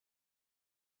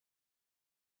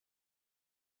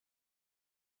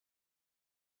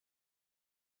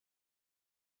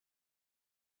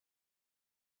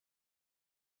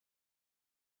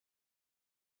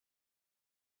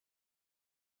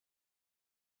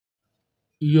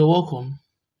You're welcome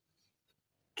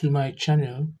to my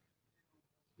channel,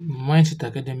 Mindset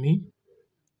Academy,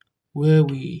 where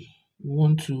we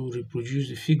want to reproduce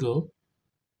the figure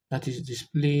that is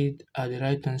displayed at the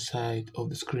right hand side of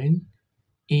the screen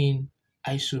in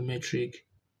isometric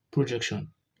projection.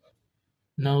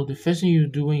 Now, the first thing you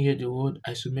do when you hear the word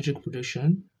isometric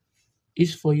projection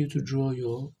is for you to draw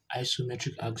your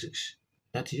isometric axis.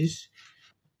 That is,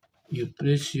 you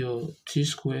place your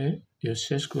t-square, your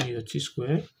z-square, your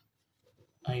t-square,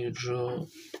 and you draw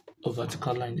a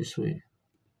vertical line this way,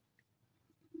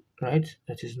 right?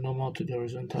 That is normal to the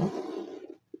horizontal.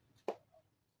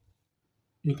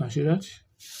 You can see that.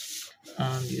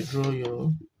 And you draw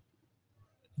your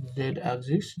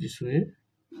z-axis this way,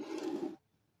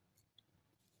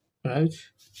 right?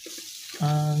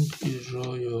 And you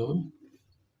draw your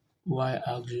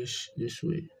y-axis this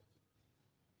way.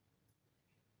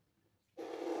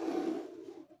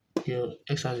 Your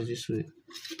x-axis this way.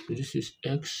 So this is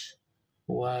x,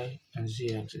 y, and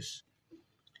z-axis.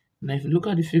 Now, if you look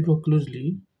at the figure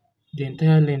closely, the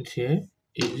entire length here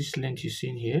is this length you're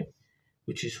seeing here,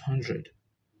 which is 100.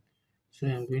 So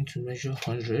I'm going to measure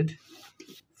 100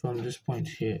 from this point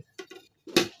here.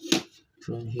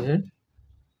 From here,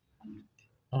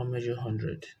 I'll measure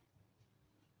 100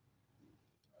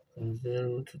 from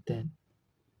 0 to 10,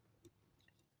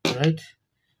 right?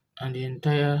 And the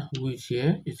entire width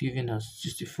here is given as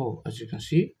 64, as you can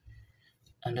see,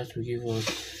 and that will give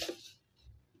us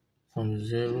from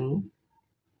 0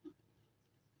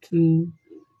 to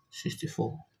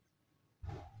 64.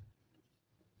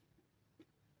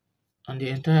 And the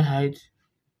entire height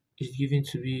is given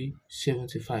to be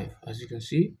 75, as you can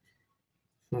see.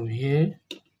 From here,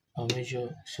 I'll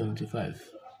measure 75,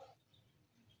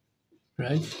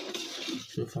 right?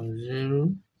 So from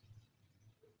 0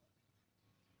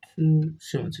 to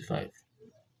 75.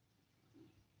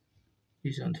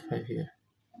 Is 75 here.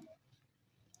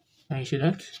 Can you see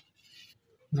that?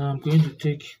 Now I'm going to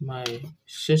take my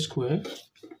set square,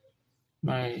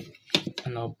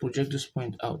 and I'll project this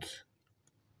point out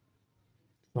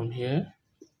from here.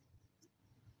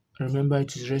 Remember,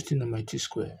 it is resting on my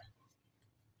t-square.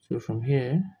 So from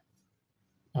here,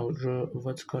 I'll draw a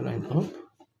vertical line up,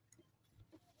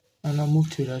 and I'll move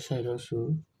to the other side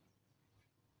also.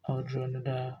 I'll draw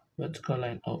another vertical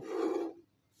line up.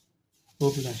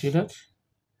 Hope you can see that.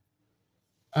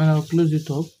 And I'll close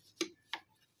it up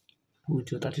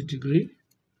with your 30-degree,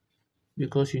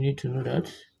 because you need to know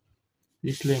that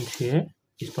this length here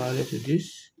is parallel to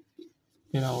this.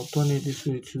 Then I'll turn it this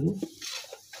way too.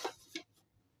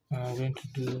 And I'm going to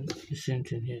do the same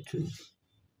thing here too.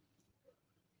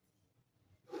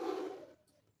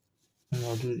 And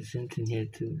I'll do the same thing here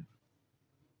too.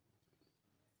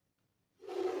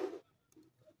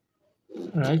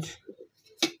 Right?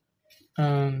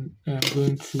 And I'm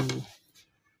going to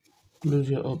close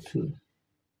it up too.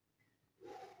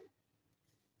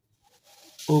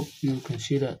 Hope you can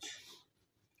see that.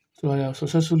 So I have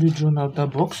successfully drawn out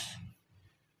that box.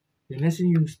 The next thing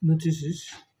you notice is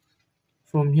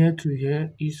from here to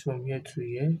here is from here to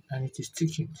here, and it is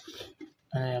ticking.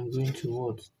 And I am going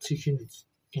to ticking it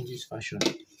in this fashion.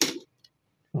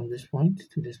 From this point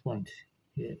to this point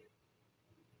here.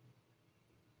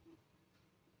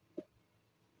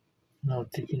 Now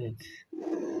ticking it.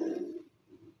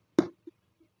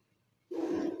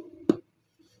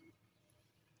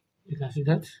 You can see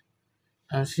that.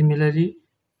 And similarly,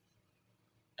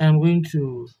 I'm going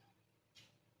to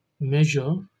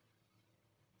measure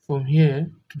from here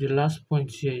to the last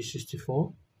point here is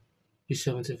 64, is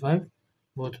 75,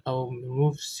 but I'll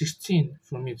remove 16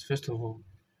 from it first of all.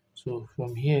 So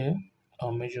from here,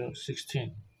 I'll measure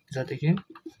 16. Is that okay?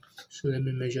 So let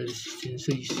me measure the 16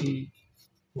 so you see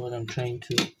what I'm trying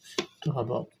to talk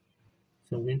about.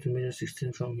 So I'm going to measure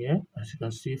 16 from here, as you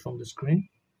can see from the screen,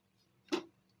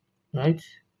 right?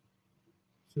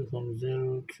 So from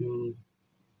 0 to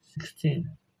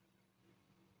 16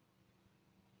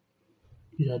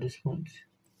 is at this point,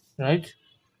 right?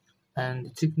 And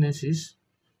the thickness is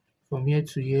from here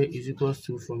to here is equals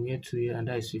to from here to here, and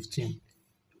that is 15.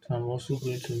 So I'm also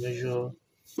going to measure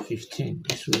 15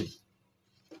 this way.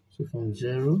 So from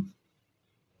 0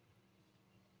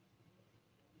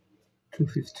 to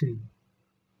 15.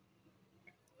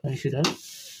 Can you see that?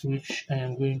 Which I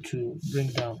am going to bring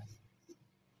down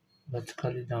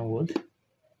vertically downward.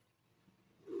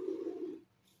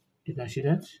 You can see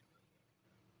that.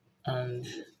 And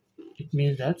it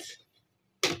means that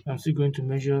I'm still going to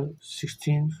measure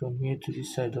 16 from here to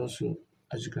this side also,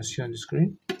 as you can see on the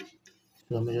screen.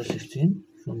 So I'll measure 16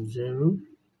 from 0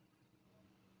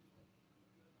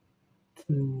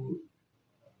 to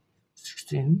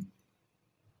 16.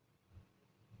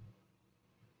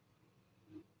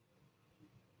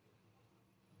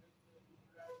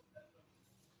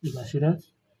 You can see that.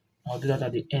 I'll do that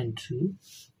at the end too,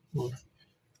 both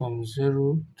from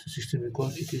 0 to 16,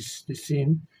 because it is the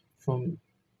same from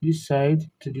this side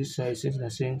to this side, since the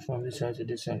same from this side to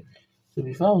this side. So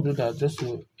before I do that, just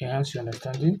to enhance your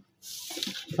understanding,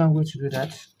 if I'm going to do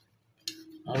that,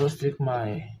 I'll just take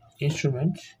my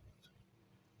instrument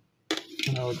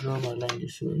and I'll draw my line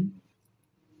this way,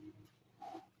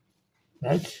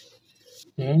 right?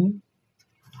 Then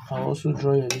I'll also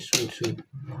draw it this way too,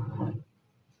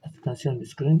 as you can see on the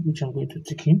screen, which I'm going to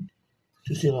tick in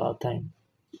to save our time.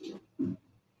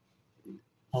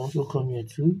 I'll also come here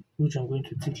too, which I'm going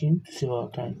to tick in to save our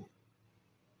time,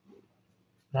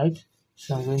 right?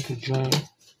 So I'm going to join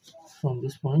from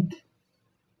this point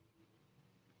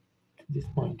to this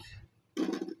point.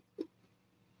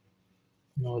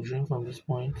 Now join from this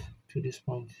point to this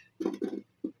point.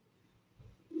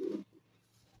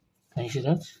 Can you see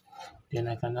that? Then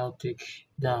I can now take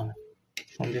down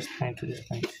from this point to this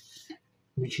point,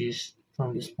 which is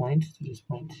from this point to this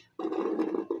point.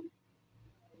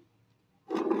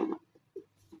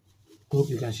 Hope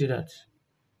you can see that.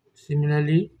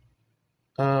 Similarly,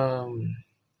 from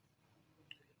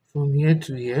here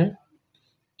to here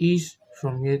is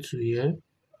from here to here,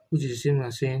 which is the same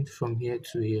as saying from here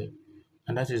to here,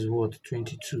 and that is what,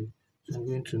 22. So I'm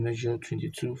going to measure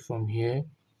 22 from here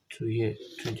to here,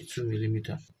 22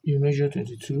 millimeter. You measure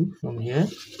 22 from here,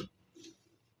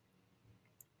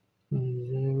 from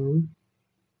 0,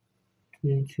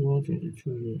 21,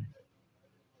 22 here.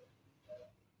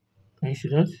 Can you see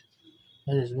that?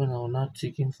 That is when I will now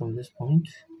take in from this point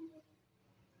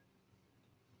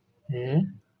here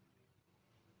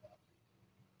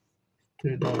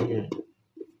straight down here.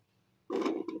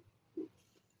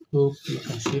 Hope you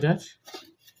can see that.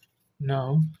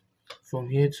 Now from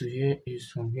here to here is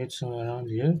from here to somewhere around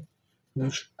here,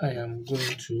 which I am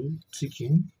going to tick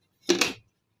in.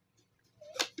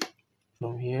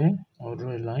 From here I'll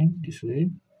draw a line this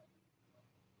way,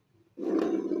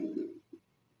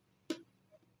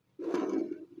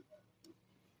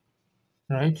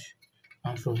 right?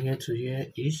 And from here to here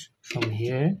is from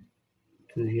here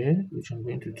to here, which I'm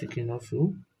going to tick in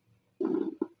also,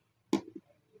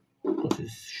 because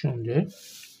it's shown there.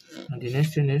 And the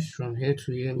next thing is from here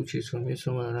to here, which is from here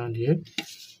somewhere around here,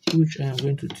 which I am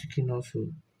going to tick in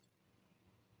also.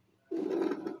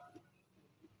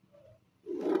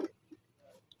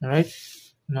 Alright,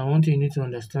 now one thing you need to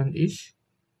understand is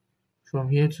from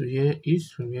here to here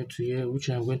is from here to here, which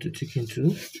I am going to tick into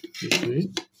this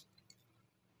way.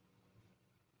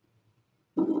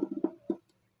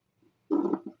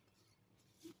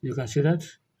 You can see that.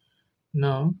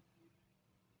 Now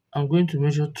I'm going to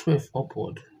measure 12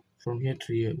 upward from here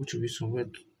to here, which will be somewhere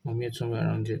from here somewhere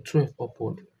around here, 12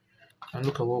 upward, and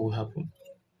look at what will happen.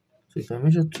 So if I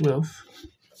measure 12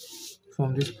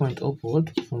 from this point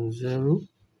upward, from 0,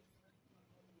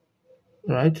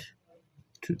 right,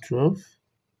 to 12,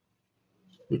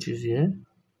 which is here,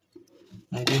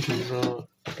 I'm going to draw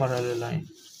a parallel line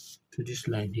to this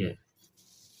line here,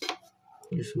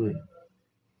 this way.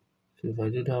 So if I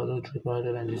do that, I'll draw a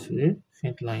parallel line this way,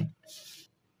 faint line.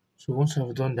 So once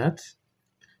I've done that,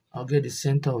 I'll get the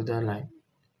center of that line.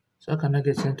 So how can I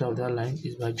get center of that line?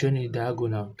 Is by joining the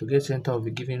diagonal. To get center of a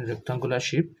given rectangular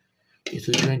shape is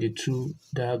to join the two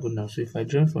diagonals. So if I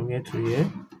join from here to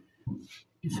here,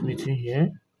 it's meeting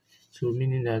here. So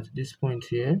meaning that this point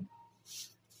here,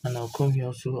 and I'll come here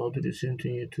also, I'll do the same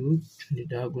thing here too, join the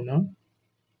diagonal.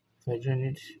 If I join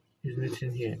it, it's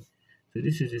meeting here. So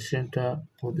this is the center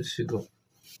of this figure.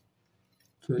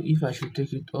 So if I should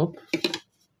take it up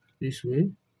this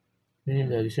way, meaning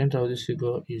that the center of this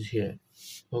figure is here,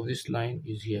 of this line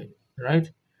is here,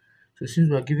 right? So since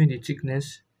we are given the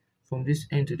thickness from this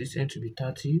end to this end to be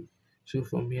 30, so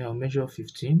from here I'll measure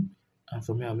 15, and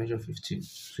from here I'll measure 15.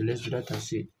 So let's do that and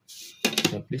see.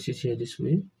 So I place it here this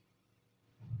way,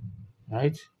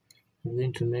 right? I'm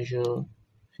going to measure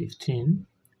 15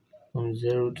 from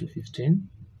 0 to 15,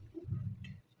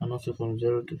 and also from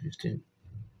 0 to 15,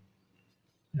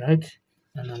 right?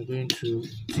 And I'm going to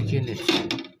thicken it.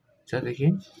 Start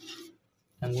again.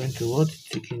 I'm going to what?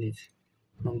 Thicken it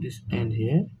from this end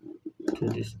here to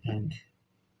this end.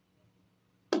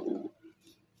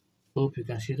 Hope you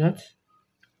can see that.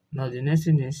 Now the next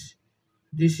thing is,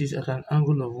 this is at an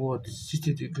angle of what?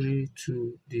 60 degrees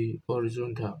to the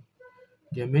horizontal.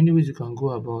 There are many ways you can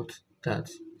go about that.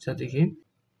 Start again.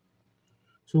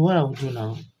 So what I'll do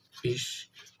now is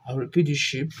I'll repeat this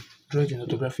shape, draw it in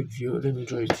orthographic view. Let me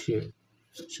draw it here,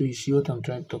 so you see what I'm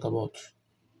trying to talk about.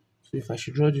 So if I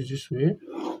should draw this way,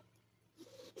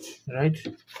 right,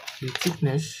 the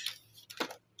thickness,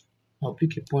 I'll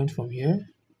pick a point from here.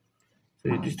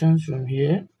 So the distance from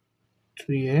here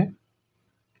to here,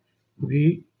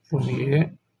 B from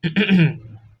here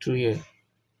to here,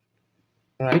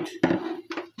 right?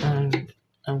 And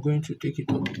I'm going to take it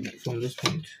up from this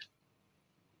point,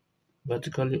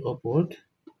 vertically upward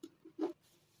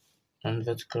and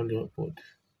vertically upward.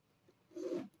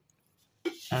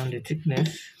 And the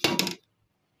thickness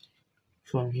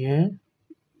from here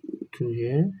to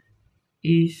here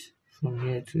is from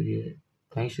here to here.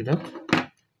 Can you see that?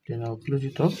 Then I'll close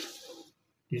it up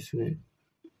this way.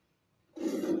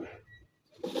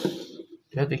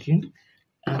 That taking,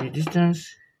 and the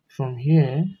distance from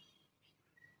here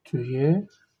to here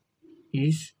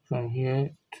is from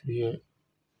here to here.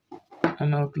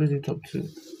 And I'll close it up too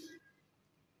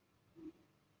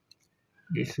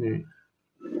this way.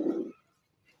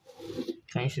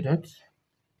 Can you see that?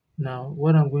 Now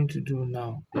what I'm going to do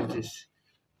now is this.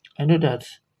 I know that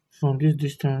from this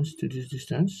distance to this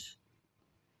distance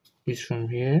is from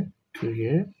here to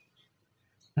here,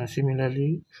 and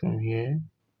similarly from here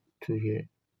to here.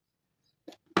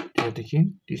 They are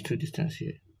taking these two distances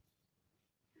here.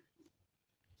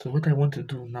 So what I want to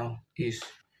do now is,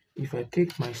 if I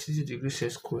take my 60 degree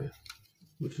set square,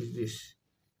 which is this,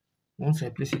 once I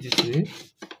place it this way,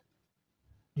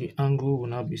 the angle will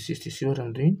now be 60. See what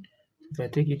I'm doing? If I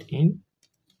take it in,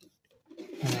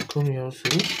 and I come here also,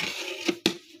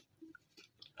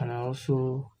 and I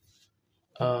also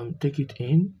take it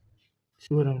in,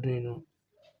 see what I'm doing now?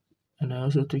 And I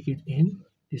also take it in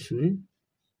this way,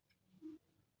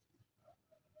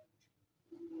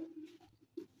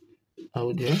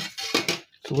 out there.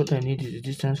 So what I need is the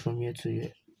distance from here to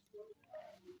here.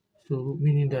 So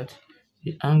meaning that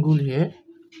the angle here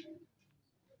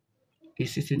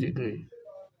is 60 degree.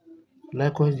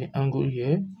 Likewise, the angle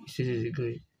here is 60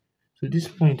 degree. So this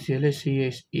point here, let's say here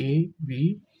is A,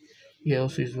 B. Here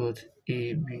also is what?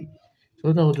 A, B. So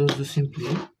what I'll just do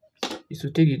simply is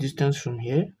to take the distance from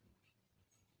here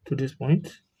to this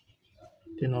point.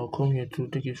 Then I'll come here to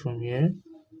take it from here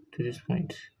to this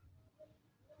point.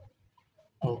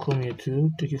 I'll come here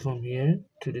to take it from here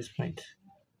to this point.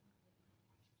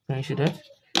 Can you see that?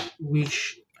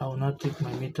 Which I will now take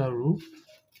my meter rule.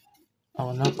 I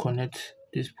will now connect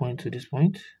this point to this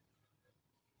point.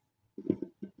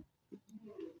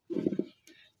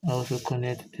 I also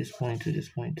connect this point to this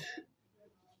point.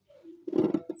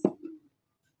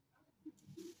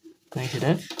 Can you see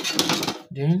that?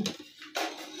 Then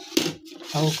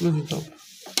I will close it up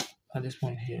at this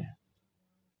point here,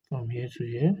 from here to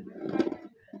here,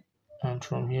 and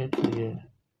from here to here.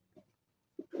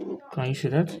 Can you see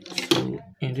that? So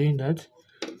in doing that,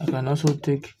 I can also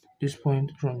take this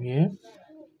point from here.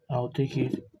 I'll take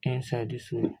it inside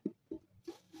this way.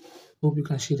 Hope you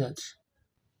can see that.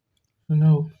 So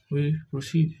now we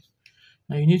proceed.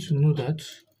 Now you need to know that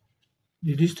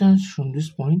the distance from this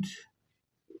point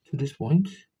to this point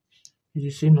is the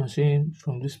same as saying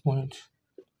from this point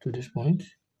to this point,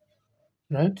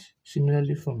 right?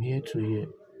 Similarly from here to here.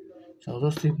 So I'll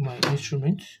just take my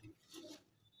instrument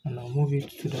and I'll move it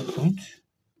to that point.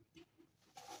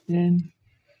 Then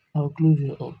I'll close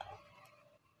it up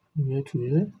from here to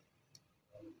here,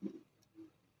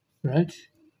 right?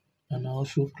 And I'll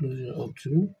also close it up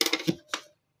too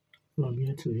from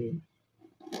here to here,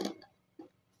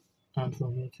 and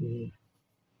from here to here.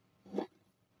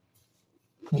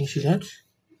 Can you see that?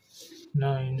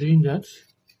 Now in doing that,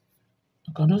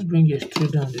 I can just bring it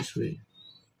straight down this way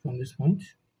from this point,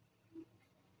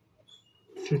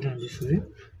 straight down this way,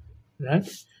 right?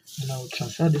 And I will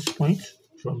transfer this point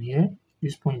from here,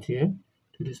 this point here,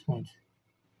 to this point,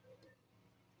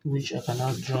 which I can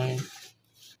now join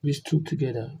these two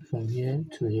together from here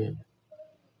to here.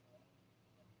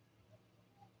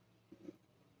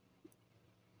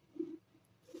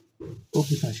 Hope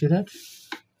you can see that.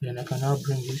 Then I can now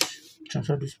bring this,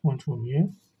 transfer this point from here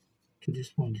to this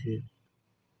point here,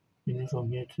 meaning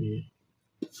from here to here.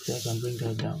 So I can bring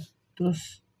that down.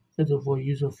 Just first of all,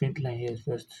 use a faint line here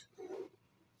first,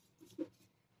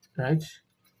 right?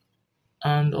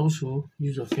 And also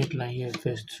use a faint line here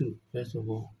first too. First of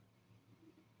all,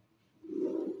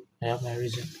 I have my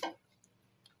reason.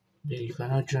 Then you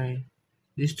cannot join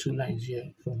these two lines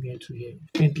here from here to here.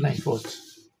 Faint line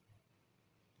first.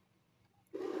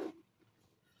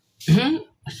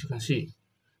 As you can see.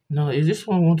 Now is this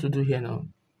what I want to do here now?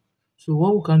 So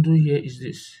what we can do here is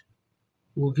this.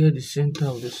 We'll get the center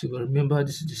of this figure. Remember,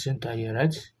 this is the center here,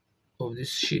 right? Of this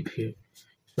shape here.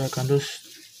 So I can just,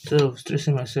 instead of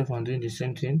stressing myself and doing the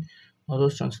same thing, I'll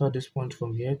just transfer this point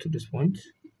from here to this point.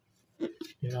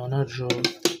 Then I'll now draw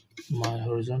my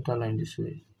horizontal line this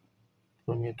way,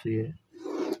 from here to here.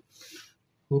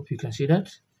 Hope you can see that.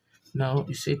 Now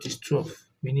it says it is 12,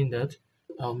 meaning that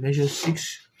I'll measure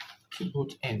 6 to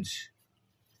both ends.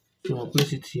 So I'll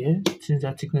place it here. Since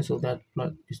the thickness of that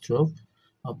plot is 12,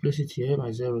 I'll place it here,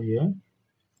 my 0 here.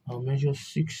 I'll measure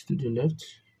 6 to the left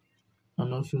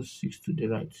and also 6 to the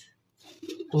right.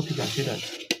 Hope you can see that.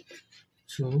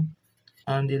 So,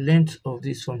 and the length of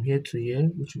this from here to here,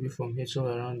 which will be from here to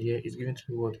around here, is given to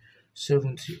be what?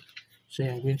 70. So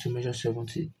I'm going to measure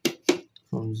 70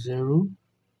 from 0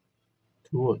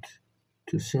 to what?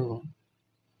 To 7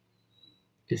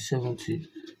 is 70,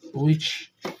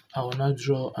 which I will now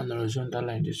draw an horizontal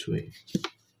line this way.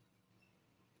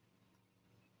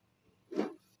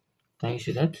 Can you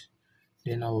see that?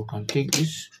 Then I can take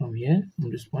this from here,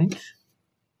 from this point.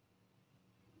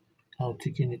 I'll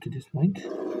take it to this point.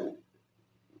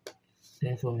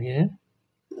 Then from here,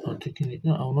 I'll take it.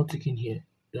 No, I will not take in here.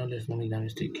 Let's not make that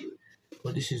mistake.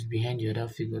 But this is behind the other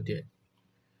figure there.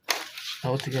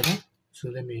 All together. So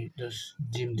let me just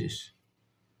dim this.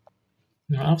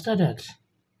 Now after that,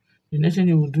 the next thing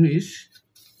you will do is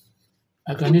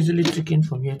I can easily take in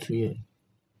from here to here.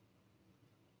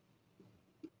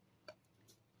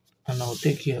 And I'll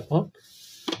take here up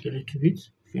a little bit,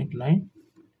 faint line.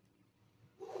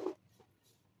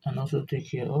 And also take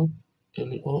here up a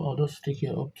little, or I'll just take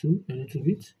here up to a little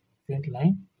bit, faint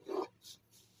line.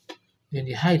 Then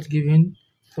the height given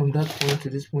from that point to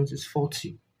this point is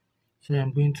 40. So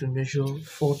I'm going to measure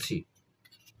 40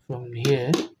 from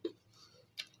here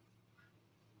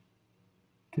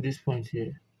to this point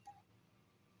here.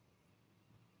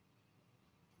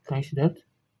 Can you see that?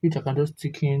 Which I can just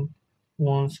stick in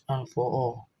once and for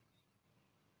all.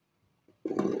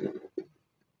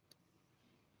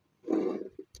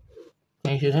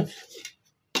 Can you see that?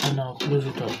 And I'll close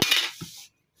it up.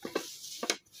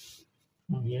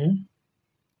 From here,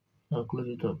 I'll close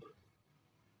it up.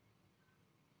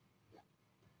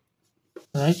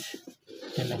 Right?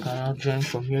 Then I can now join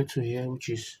from here to here, which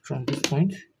is from this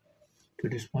point to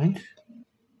this point.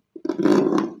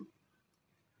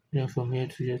 Then from here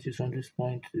to here, is from this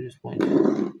point to this point.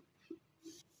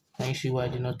 Can you see why I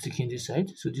did not tick in this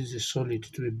side? So this is solid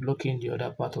to be blocking the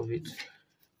other part of it.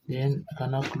 Then I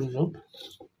can now close up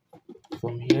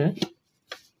from here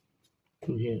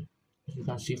to here, as you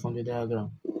can see from the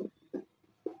diagram.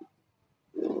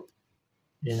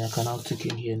 Then I can now tick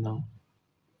in here now.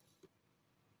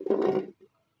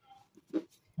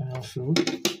 And also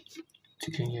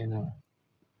tick in here now.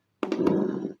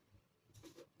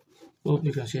 Hope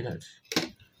you can see that.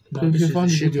 Now, so if you found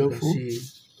this video helpful,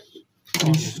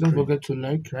 please don't forget to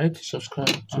like,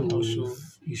 subscribe, and also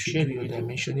you should share your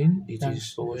dimensioning. It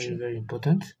is very, very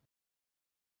important.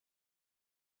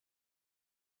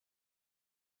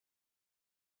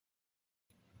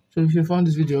 So if you found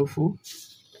this video helpful,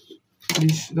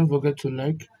 please don't forget to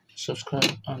like,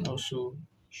 subscribe, and also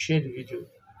share the video.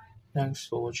 Thanks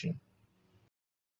for watching.